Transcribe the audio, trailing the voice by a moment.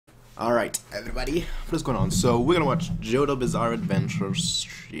Alright, everybody, what's going on? So, we're gonna watch JoJo's Bizarre Adventures.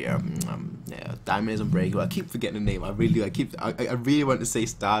 Yeah, Diamond is Unbreakable. I keep forgetting the name. I really do. I really want to say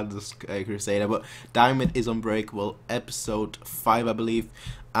Stardust Crusader, but Diamond is Unbreakable, episode 5, I believe.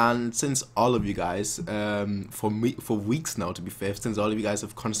 And since all of you guys, for weeks now, to be fair, since all of you guys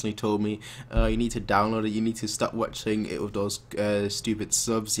have constantly told me, you need to download it, you need to stop watching it with those stupid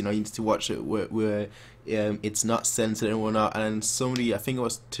subs, you know, you need to watch it where it's not censored and whatnot. And somebody, I think it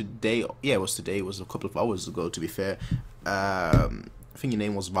was today, yeah, it was today, it was a couple of hours ago, to be fair, I think your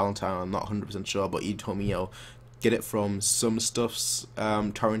name was Valentine, I'm not 100% sure, but he told me, you know, get it from some stuff's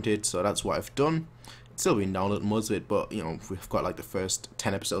torrented, so that's what I've done. It's still been downloaded most of it, but you know, we've got like the first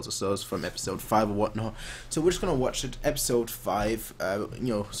 10 episodes or so from episode 5 or whatnot, so we're just gonna watch it episode 5. You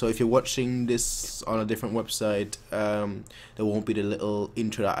know, so if you're watching this on a different website, there won't be the little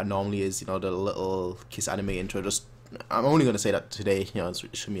intro that I normally is, you know, the little Kiss anime intro. Just, I'm only gonna say that today, you know, it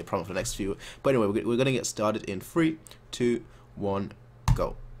shouldn't be a problem for the next few, but anyway, we're gonna get started in 3, 2, 1,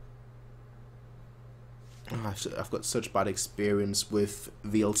 go. I've got such bad experience with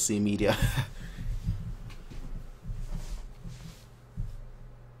VLC media.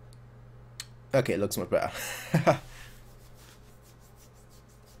 Okay, it looks much better.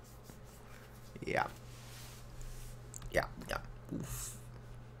 Yeah. Yeah. Oof.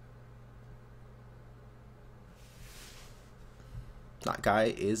 That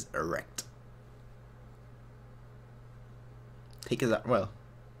guy is erect. Take his, well.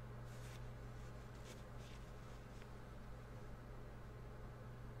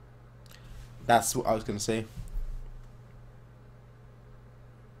 That's what I was gonna say.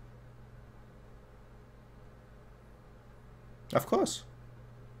 Of course.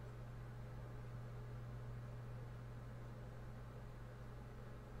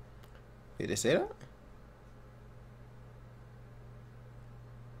 Did they say that?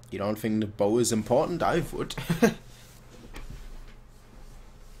 You don't think the bow is important? I would.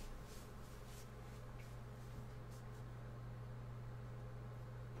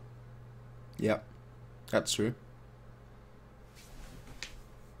 Yep, that's true.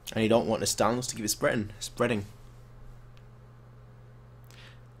 And you don't want the stands to keep it spreading.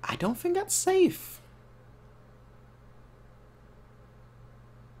 I don't think that's safe.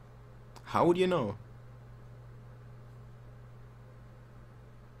 How would you know?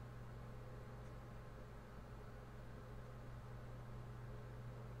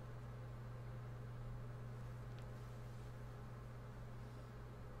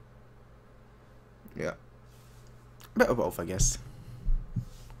 Yeah. Bit of both, I guess.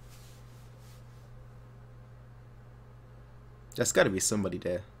 There's gotta be somebody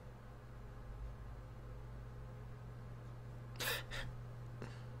there.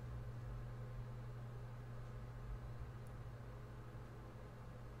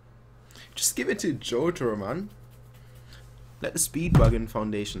 Just give it to JoJo, man. Let the Speedwagon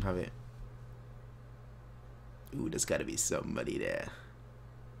Foundation have it. Ooh, there's gotta be somebody there.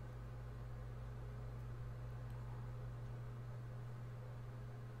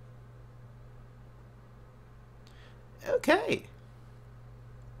 Okay.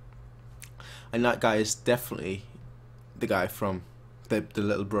 And that guy is definitely the guy from the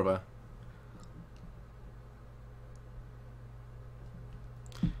little brother.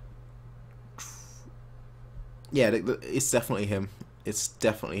 Yeah, it's definitely him. It's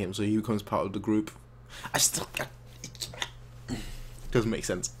definitely him. So he becomes part of the group. I still doesn't make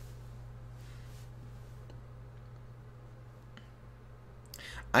sense.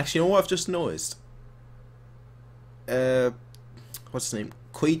 Actually, you know what I've just noticed? What's his name?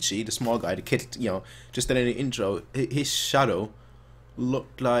 Koichi, the small guy, the kid, you know, just in the intro, his shadow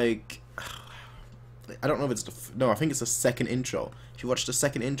looked like, I don't know if it's no, I think it's the second intro. If you watch the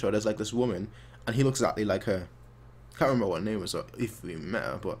second intro, there's like this woman, and he looks exactly like her. Can't remember what her name was, or if we met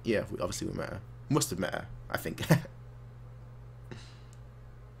her, but yeah, obviously we met her. Must have met her, I think.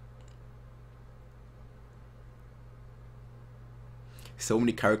 So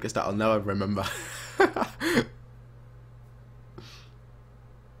many characters that I'll never remember.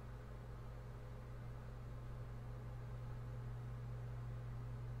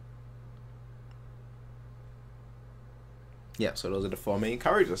 Yeah, so those are the 4 main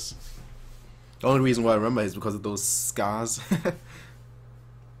characters. The only reason why I remember is because of those scars.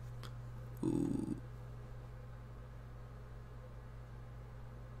 Ooh.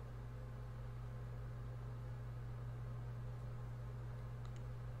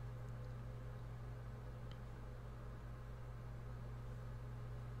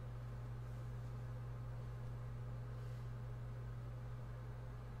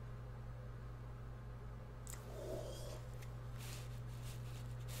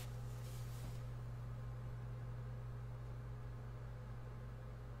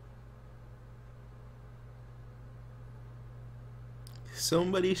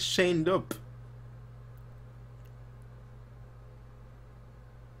 Somebody chained up.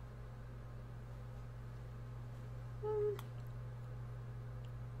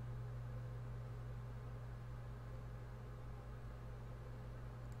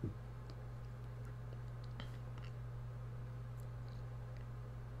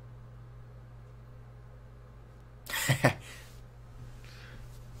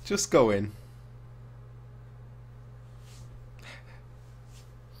 Just go in.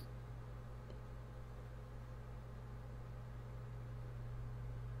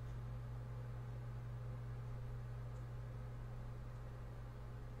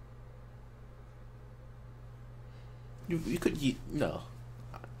 You could no.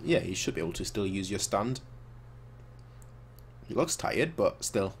 Yeah, you should be able to still use your stand. He looks tired, but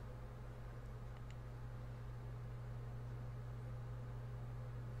still.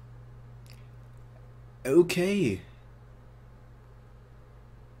 Okay.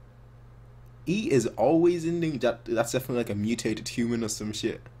 He is always in the that's definitely like a mutated human or some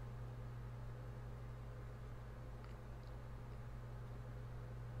shit.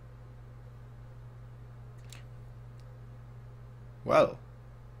 Well.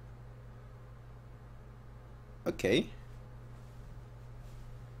 Okay.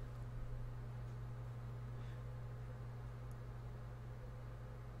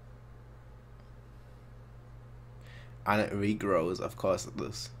 And it regrows, of course it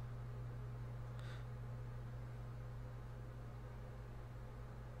does.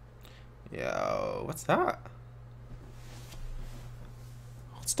 Yo, what's that?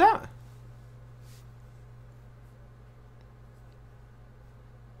 What's that?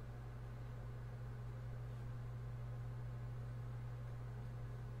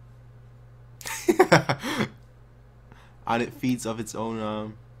 And it feeds off its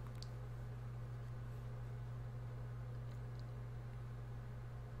own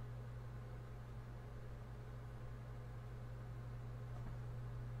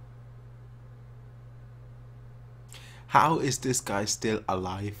How is this guy still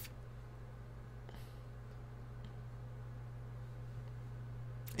alive?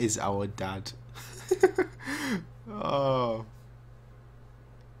 Is our dad. Oh.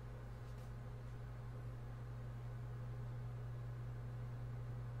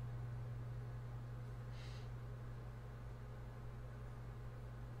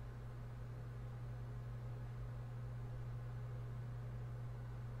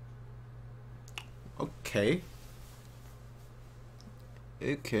 Okay.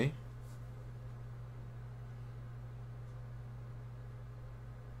 Okay.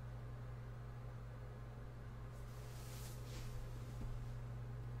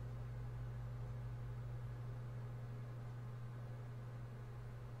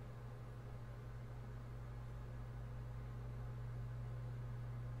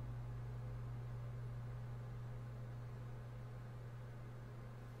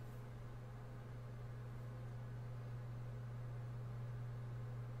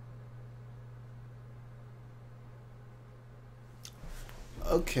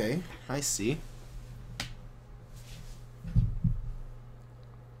 Okay, I see.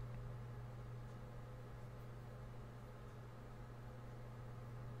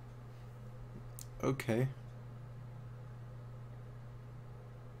 Okay.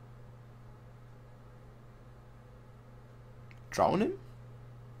 Drown him?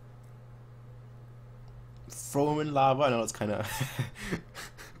 Throw him in lava? I know it's kind of...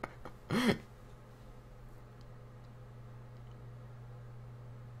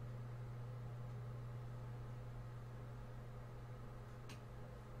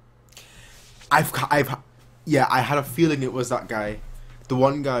 yeah, I had a feeling it was that guy. The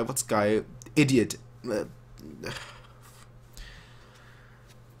one guy, what's guy? Idiot. The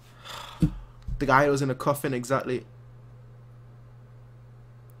guy that was in a coffin, exactly.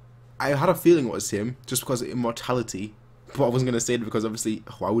 I had a feeling it was him, just because of immortality. But I wasn't going to say it because obviously,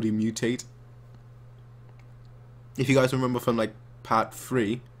 why would he mutate? If you guys remember from like part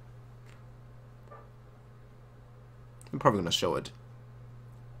 3, I'm probably going to show it.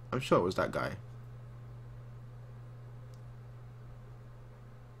 I'm sure it was that guy.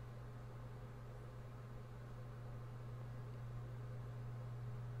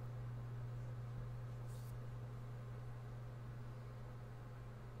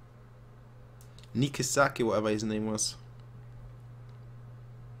 Nikisaki, whatever his name was.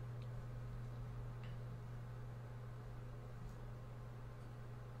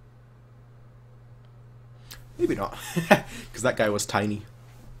 Maybe not, because that guy was tiny.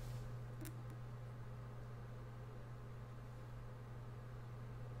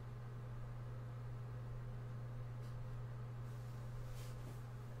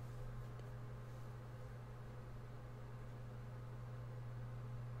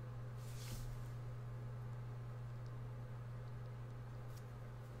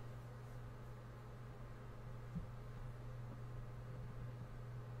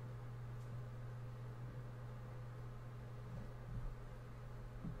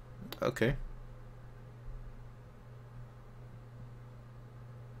 Okay.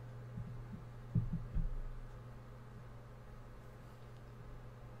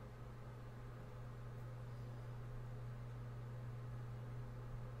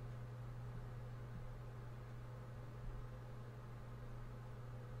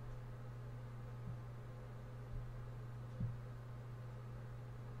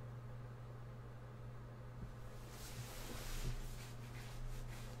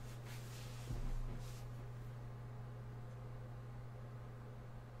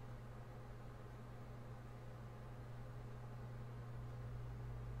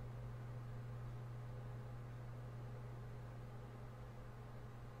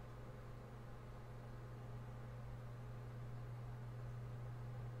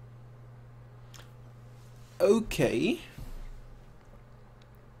 Okay.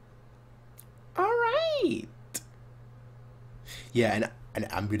 All right. Yeah, an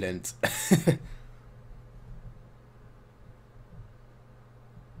ambulance.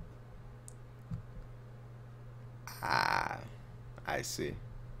 Ah, I see.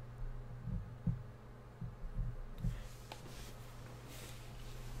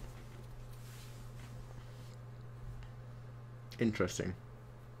 Interesting.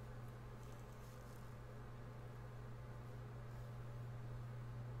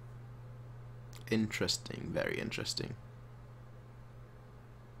 Interesting. Very interesting.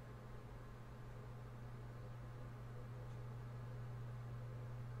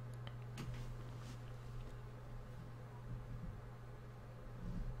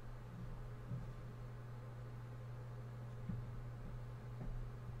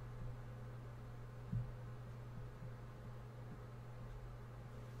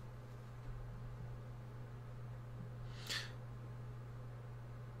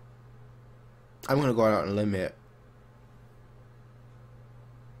 I'm gonna go out on a limb here.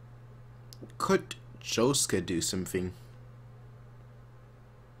 Could Josuke do something?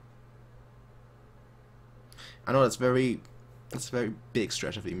 I know that's a very big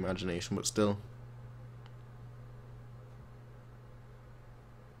stretch of the imagination, but still.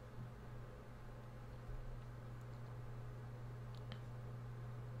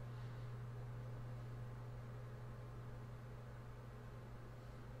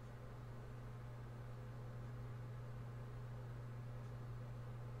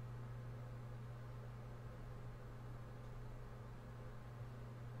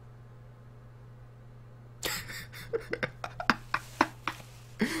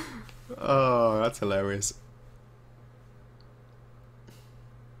 Oh, that's hilarious.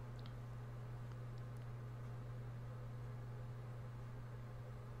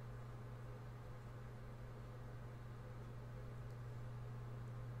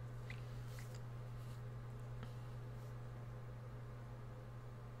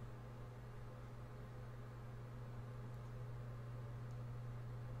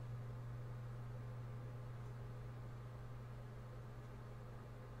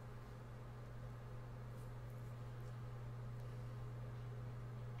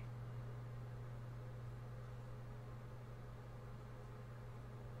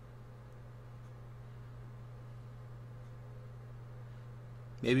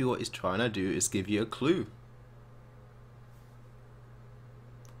 Maybe what he's trying to do is give you a clue.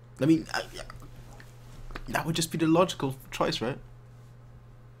 I mean, that would just be the logical choice, right?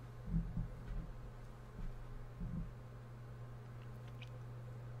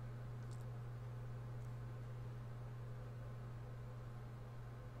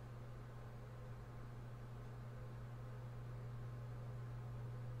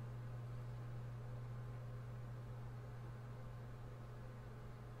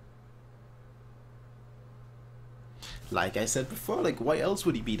 Like I said before, like, why else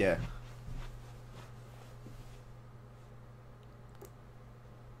would he be there?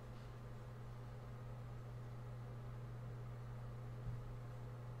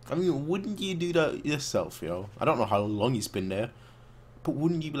 I mean, wouldn't you do that yourself, yo? I don't know how long he's been there, but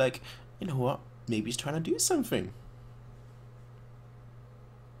wouldn't you be like, you know what? Maybe he's trying to do something.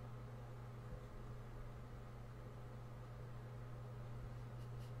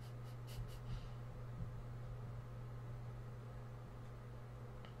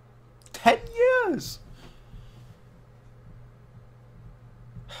 10 years!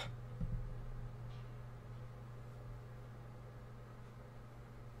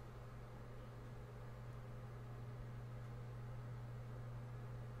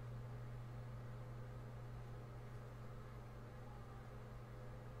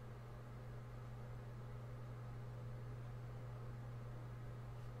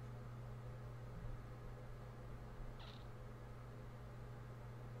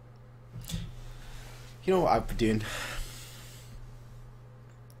 You know what I've been doing?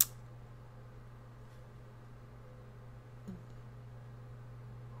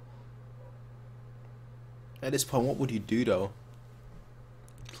 At this point, what would you do though?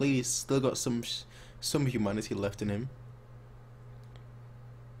 Please, still got some humanity left in him.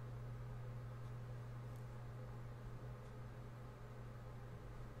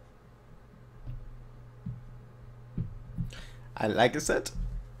 And like I said,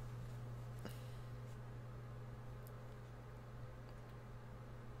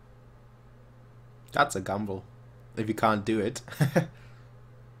 that's a gamble if you can't do it.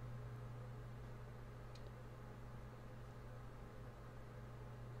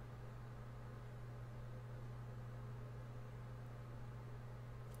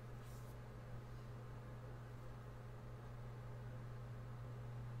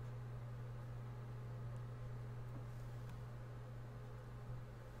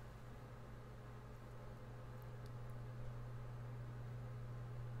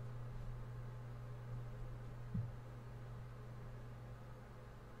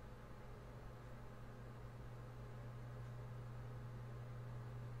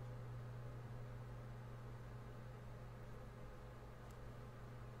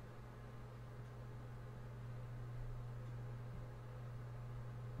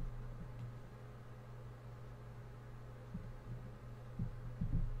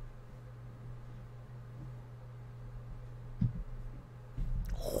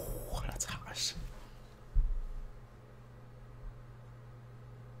 Oh, that's harsh.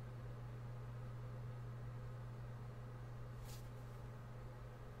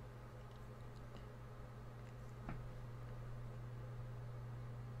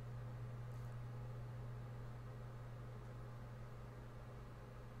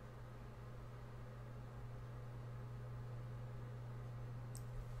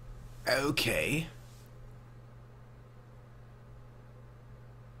 Okay.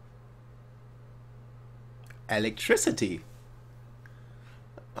 Electricity.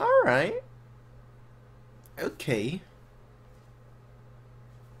 Alright. Okay.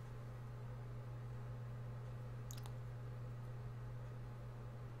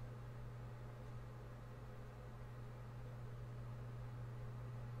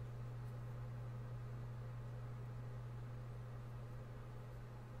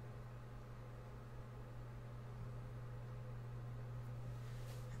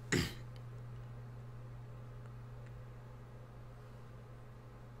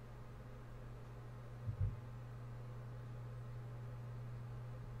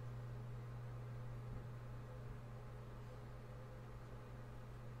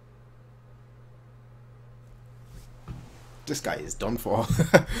 This guy is done for.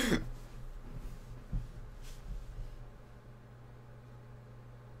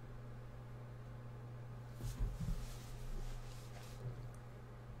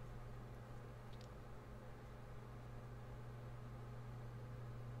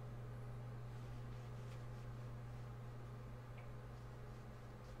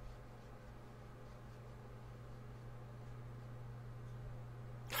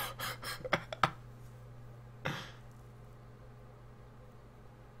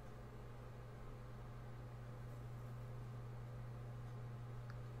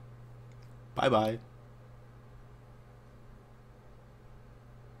 Bye bye.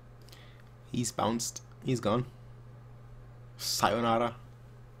 He's bounced. He's gone. Sayonara.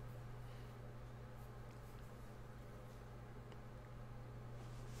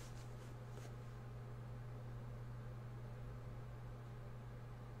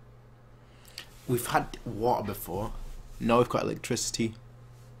 We've had water before. Now we've got electricity.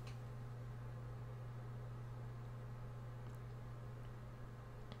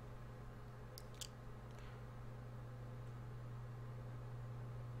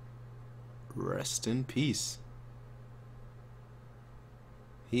 Rest in peace.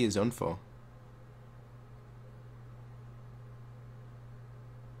 He is done for.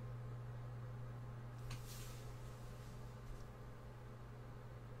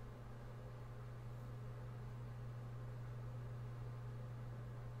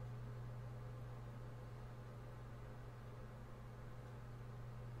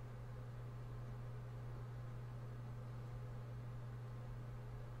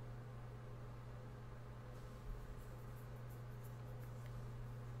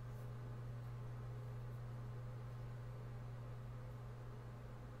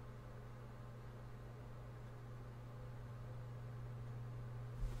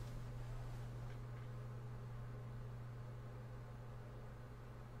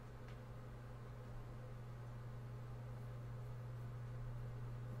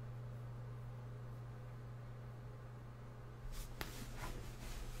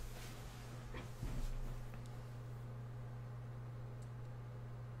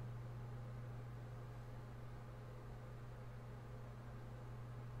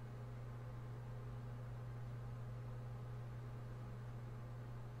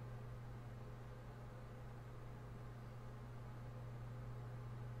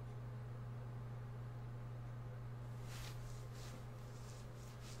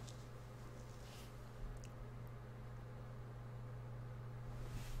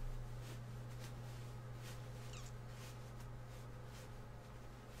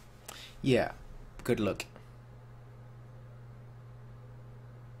 Yeah, good luck.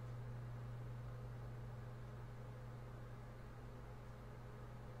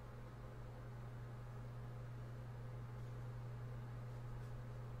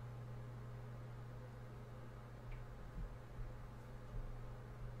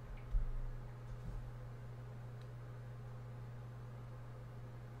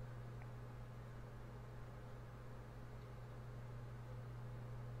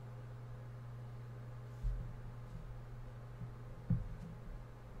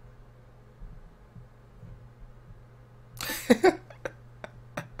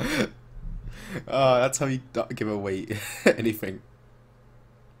 Oh, that's how you don't give away anything.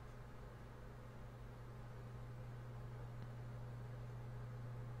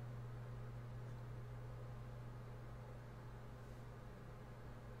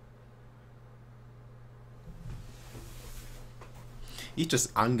 He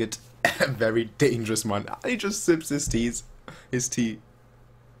just angered a very dangerous man. He just sips his teas, his tea.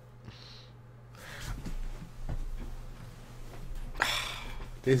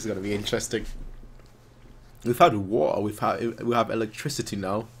 This is gonna be interesting. We've had water. We have electricity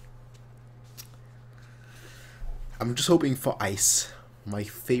now. I'm just hoping for ice. My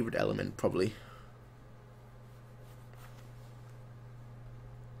favorite element, probably.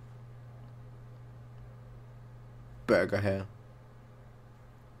 Burger here.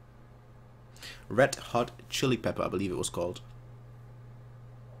 Red Hot Chili Pepper, I believe it was called.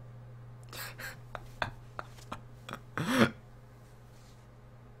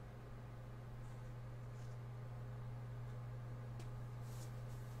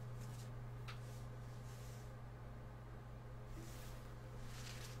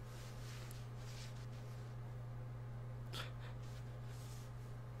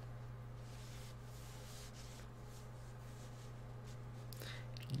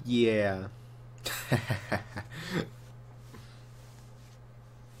 Yeah.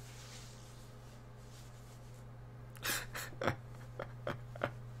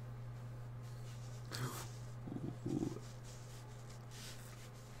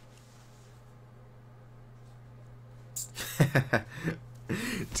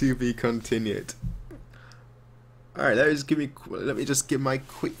 To be continued. Alright, let me just give my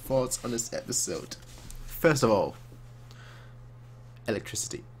quick thoughts on this episode. First of all,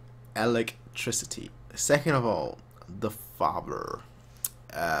 electricity. Electricity. Second of all, the father.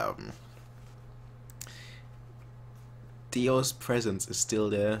 Dio's presence is still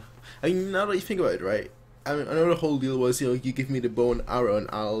there. I mean, now that you think about it, right? I mean, I know the whole deal was, you give me the bow and arrow and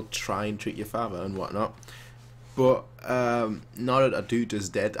I'll try and treat your father and whatnot. But now that a dude is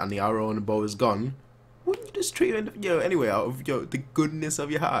dead and the arrow and the bow is gone, wouldn't you just treat him, anyway, out of the goodness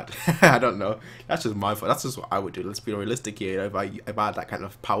of your heart? I don't know. That's just my fault. That's just what I would do. Let's be realistic here. If I had that kind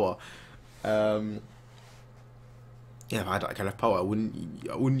of power, yeah, if I had that kind of power, I wouldn't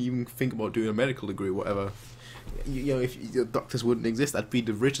even think about doing a medical degree, or whatever. If the doctors wouldn't exist, I'd be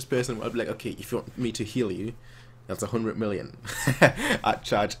the richest person. I'd be like, okay, if you want me to heal you, that's 100 million. I'd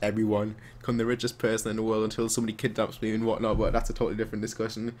charge everyone. Become the richest person in the world until somebody kidnaps me and whatnot. But that's a totally different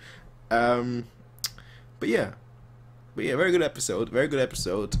discussion. But yeah, very good episode. Very good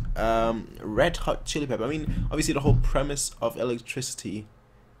episode. Red Hot Chili Pepper. I mean, obviously the whole premise of electricity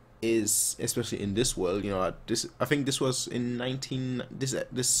is, especially in this world, I think this was in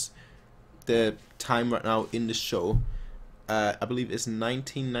the time right now in the show. I believe it's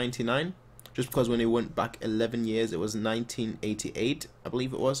 1999. Just because when they went back 11 years, it was 1988, I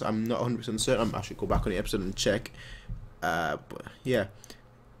believe it was. I'm not 100% certain. I should go back on the episode and check. But yeah.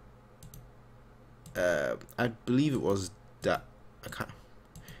 I believe it was that. I can't.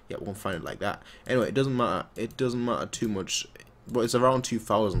 Yeah, I won't find it like that. Anyway, it doesn't matter. It doesn't matter too much. But it's around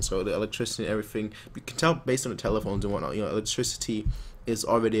 2000, so the electricity and everything. You can tell based on the telephones and whatnot. Electricity is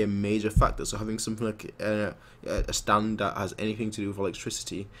already a major factor. So having something like a stand that has anything to do with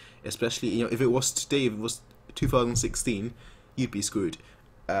electricity, especially if it was today, if it was 2016, you'd be screwed.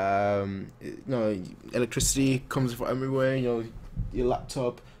 Electricity comes from everywhere. Your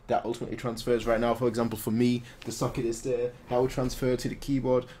laptop that ultimately transfers. Right now, for example, for me, the socket is there. That will transfer to the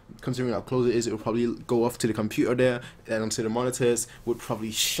keyboard. Considering how close it is, it will probably go off to the computer there, and onto the monitors. Would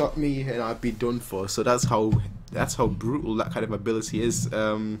probably shut me, and I'd be done for. So that's how brutal that kind of ability is.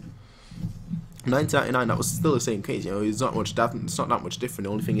 1999, that was still the same case. It's not that much different.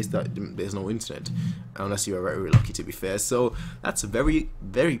 The only thing is that there's no internet, unless you are very, very lucky, to be fair. So that's a very,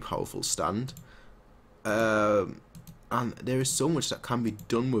 very powerful stand. And there is so much that can be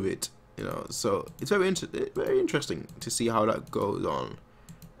done with it, So it's very interesting to see how that goes on.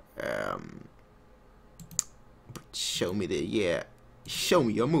 But show me the show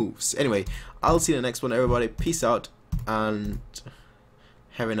me your moves. Anyway, I'll see you in the next one, everybody. Peace out and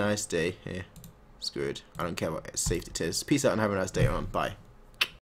have a nice day. Yeah, screw it. I don't care what safety it is. Peace out and have a nice day. On. Bye.